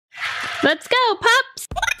Let's go, pups!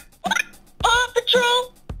 Paw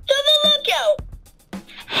Patrol, to the lookout!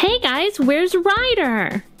 Hey guys, where's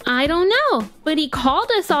Ryder? I don't know, but he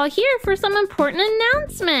called us all here for some important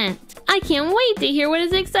announcement. I can't wait to hear what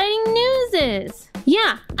his exciting news is.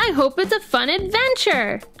 Yeah, I hope it's a fun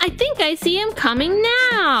adventure. I think I see him coming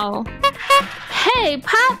now. Hey,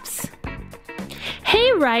 pups!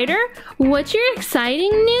 Hey, Ryder, what's your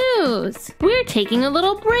exciting news? We're taking a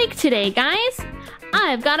little break today, guys.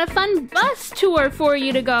 I've got a fun bus tour for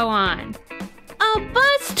you to go on. A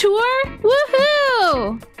bus tour?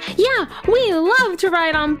 Woohoo! Yeah, we love to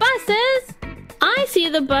ride on buses. I see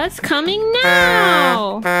the bus coming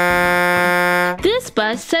now. This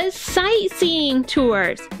bus says sightseeing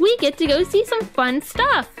tours. We get to go see some fun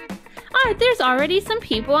stuff. There's already some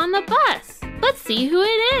people on the bus. Let's see who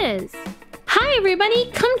it is. Hi everybody,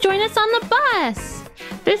 come join us on the bus.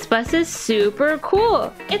 This bus is super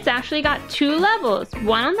cool. It's actually got 2 levels,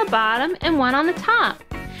 one on the bottom and one on the top.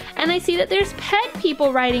 And I see that there's pet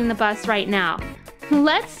people riding the bus right now.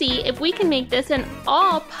 Let's see if we can make this an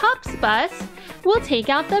all pups bus. We'll take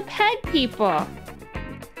out the pet people.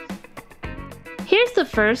 Here's the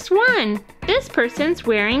first one. This person's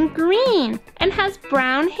wearing green and has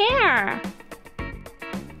brown hair.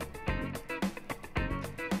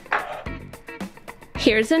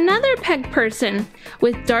 Here's another pet person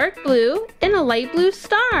with dark blue and a light blue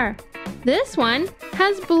star. This one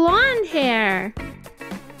has blonde hair.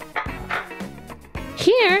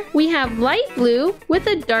 Here we have light blue with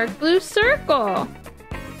a dark blue circle,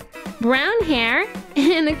 brown hair,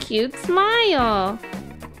 and a cute smile.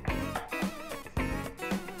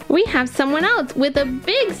 We have someone else with a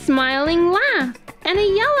big smiling laugh and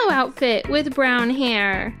a yellow outfit with brown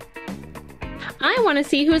hair. I want to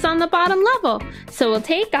see who's on the bottom level, so we'll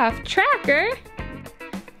take off Tracker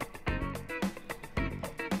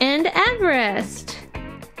and Everest.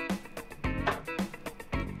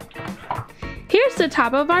 Here's the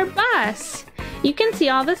top of our bus. You can see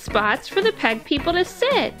all the spots for the peg people to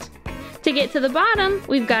sit. To get to the bottom,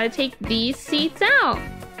 we've got to take these seats out.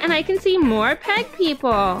 And I can see more peg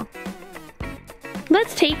people.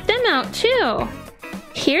 Let's take them out too.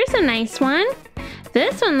 Here's a nice one.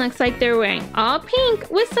 This one looks like they're wearing all pink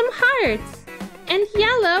with some hearts and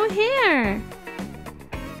yellow hair.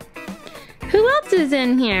 Who else is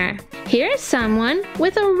in here? Here's someone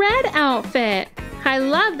with a red outfit. I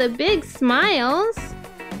love the big smiles.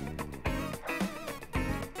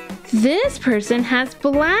 This person has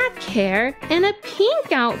black hair and a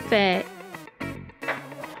pink outfit.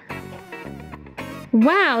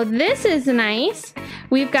 Wow, this is nice.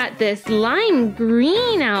 We've got this lime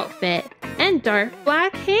green outfit and dark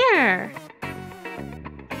black hair.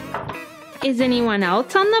 Is anyone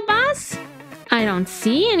else on the bus? I don't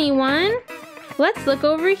see anyone. Let's look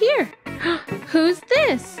over here. Who's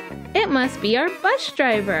this? It must be our bus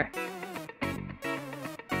driver.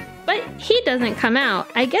 But he doesn't come out,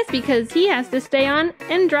 I guess because he has to stay on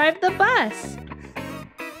and drive the bus.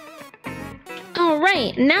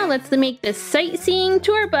 Alright, now let's make this sightseeing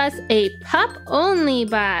tour bus a pup-only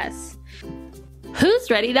bus. Who's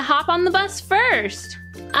ready to hop on the bus first?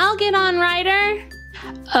 I'll get on, Ryder.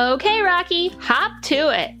 Okay, Rocky, hop to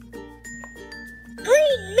it.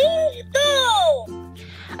 Green means go!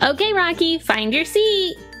 Okay, Rocky, find your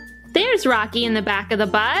seat. There's Rocky in the back of the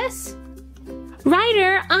bus.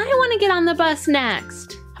 Ryder, I want to get on the bus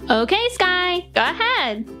next. Okay, Sky, go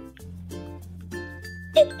ahead.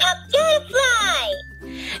 It's Pup Gotta Fly!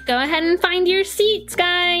 Go ahead and find your seat,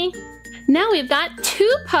 Sky. Now we've got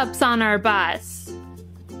 2 pups on our bus.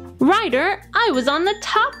 Ryder, I was on the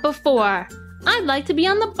top before. I'd like to be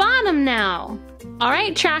on the bottom now.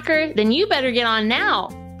 Alright, Tracker, then you better get on now.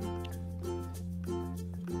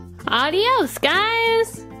 Adios,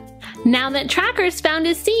 guys! Now that Tracker's found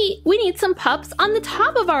his seat, we need some pups on the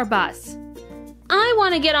top of our bus. I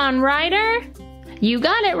want to get on, Ryder. You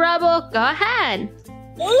got it, Rubble. Go ahead.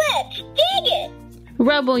 Let's dig it!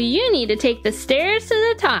 Rubble, you need to take the stairs to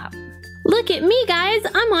the top. Look at me, guys.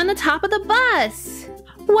 I'm on the top of the bus.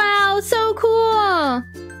 Wow, so cool.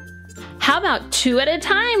 How about 2 at a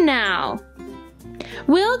time now?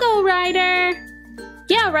 We'll go, Ryder.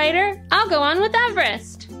 Yeah, Ryder. I'll go on with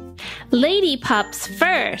Everest. Lady pups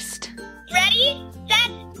first. Ready,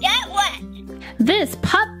 set, get wet! This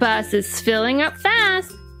pup bus is filling up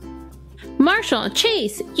fast. Marshall,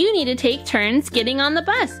 Chase, you need to take turns getting on the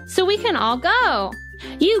bus so we can all go.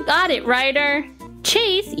 You got it, Ryder.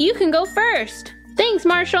 Chase, you can go first. Thanks,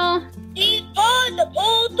 Marshall. He's on to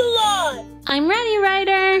pull the line. I'm ready,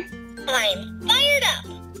 Ryder. I'm fired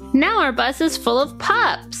up. Now our bus is full of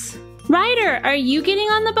pups. Ryder, are you getting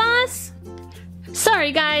on the bus?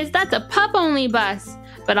 Sorry guys, that's a pup-only bus.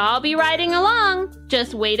 but I'll be riding along.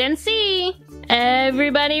 Just wait and see.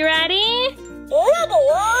 Everybody ready? Rubble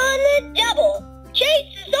on the double.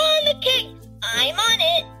 Chase is on the case. I'm on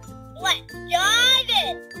it. Let's dive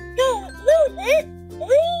in. Don't lose it.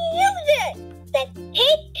 Reuse it. Let's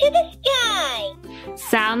take to the sky.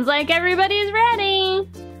 Sounds like everybody's ready.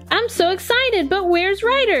 I'm so excited, but where's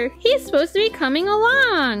Ryder? He's supposed to be coming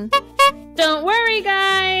along. Don't worry,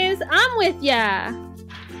 guys. I'm with ya.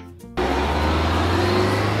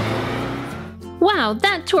 Wow,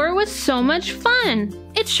 that tour was so much fun.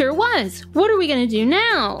 It sure was. What are we gonna do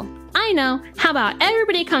now? I know. How about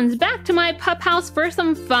everybody comes back to my pup house for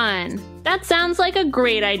some fun? That sounds like a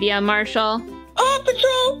great idea, Marshall. Paw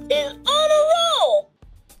Patrol is on a roll.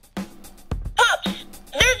 Pups,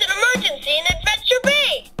 there's an emergency in Adventure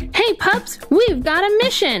Bay. Hey, pups, we've got a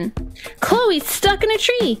mission. Chloe's stuck in a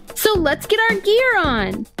tree, so let's get our gear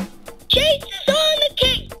on. Chase is on the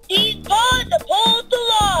case. He's paused to pull the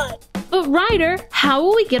log. But Ryder, how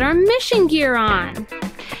will we get our mission gear on?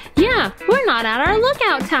 Yeah, we're not at our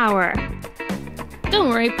lookout tower. Don't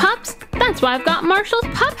worry, pups. That's why I've got Marshall's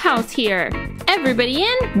pup house here. Everybody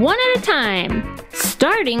in, one at a time.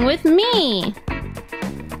 Starting with me.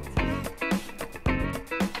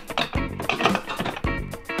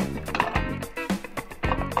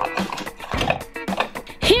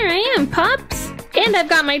 Here I am, pups. And I've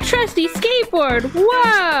got my trusty skateboard.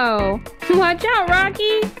 Whoa! Watch out,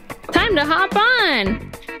 Rocky. Time to hop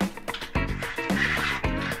on.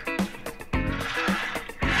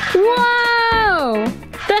 Whoa!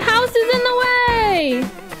 The house is in the way!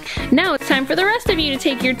 Now it's time for the rest of you to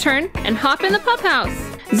take your turn and hop in the pup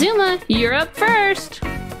house. Zuma, you're up first.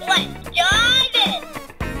 Let's dive in.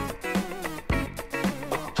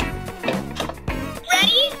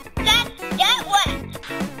 Ready, set, get wet.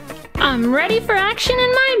 I'm ready for action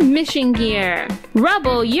in my mission gear.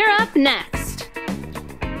 Rubble, you're up next.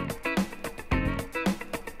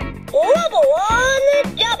 Rubble on the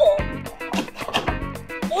double.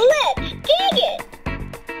 Let's dig it.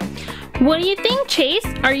 What do you think, Chase?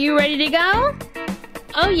 Are you ready to go?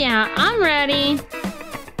 Oh yeah, I'm ready.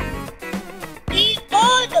 He's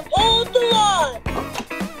paused to pull the log.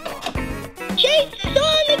 Chase is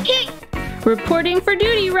on the case. Reporting for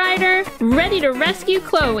duty, Ryder. Ready to rescue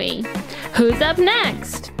Chloe. Who's up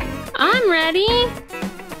next? I'm ready.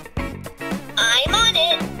 I'm on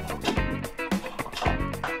it.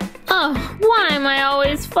 Oh, why am I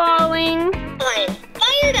always falling? I'm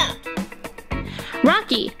fired up.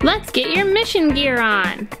 Rocky, let's get your mission gear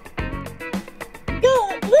on.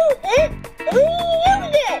 Don't lose it.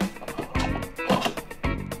 Reuse it.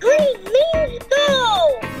 Green means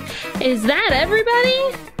go. Is that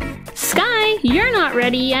everybody? Sky, you're not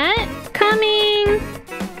ready yet. Coming.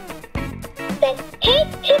 Let's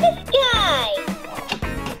take to the sky.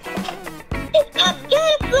 This pup's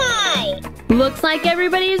gonna fly. Looks like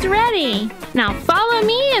everybody's ready. Now follow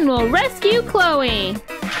me and we'll rescue Chloe. Meow,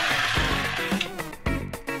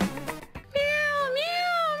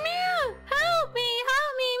 meow, meow. Help me,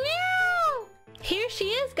 meow. Here she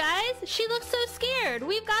is, guys. She looks so scared.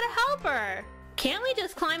 We've got to help her. Can't we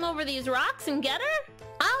just climb over these rocks and get her?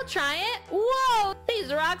 I'll try it. Whoa,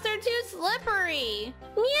 these rocks are too slippery.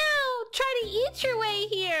 Meow, try to eat your way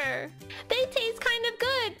here. They taste kind of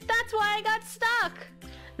good. That's why I got stuck.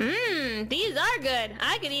 These are good.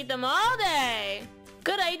 I could eat them all day.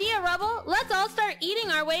 Good idea, Rubble. Let's all start eating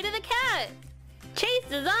our way to the cat. Chase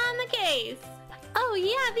is on the case. Oh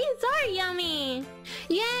yeah, these are yummy.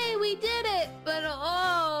 Yay, we did it. But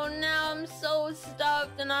oh, now I'm so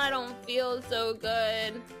stuffed and I don't feel so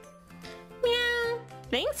good. Meow.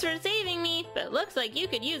 Thanks for saving me, but looks like you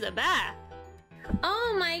could use a bath.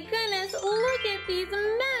 Oh my goodness, look at these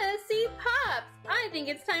messy pups. I think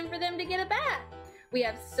it's time for them to get a bath. We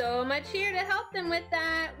have so much here to help them with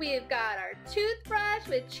that. We've got our toothbrush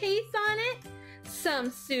with Chase on it, some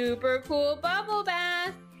super cool bubble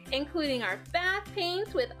baths, including our bath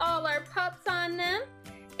paints with all our pups on them,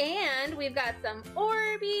 and we've got some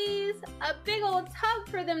Orbeez, a big old tub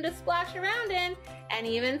for them to splash around in, and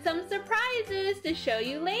even some surprises to show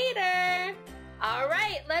you later. All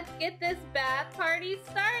right, let's get this bath party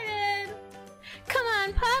started. Come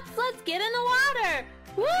on, pups, let's get in the water.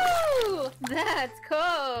 Woo! That's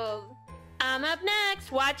cold. I'm up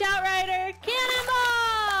next. Watch out, Ryder.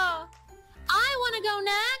 Cannonball! I want to go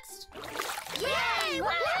next. Yay!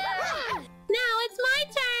 Now it's my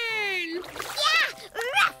turn.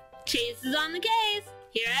 Yeah! Chase is on the case.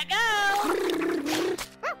 Here I go.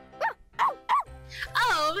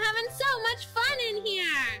 Oh, I'm having so much fun in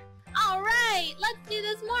here. All right, let's do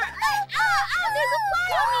this more. There's a fly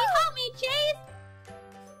on me. Help me, Chase.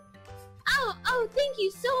 Oh, thank you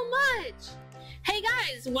so much. Hey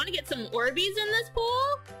guys, want to get some Orbeez in this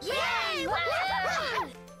pool? Yay! Woo!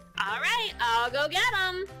 All right, I'll go get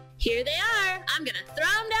them. Here they are. I'm gonna throw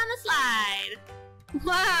them down the slide.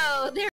 Wow, they're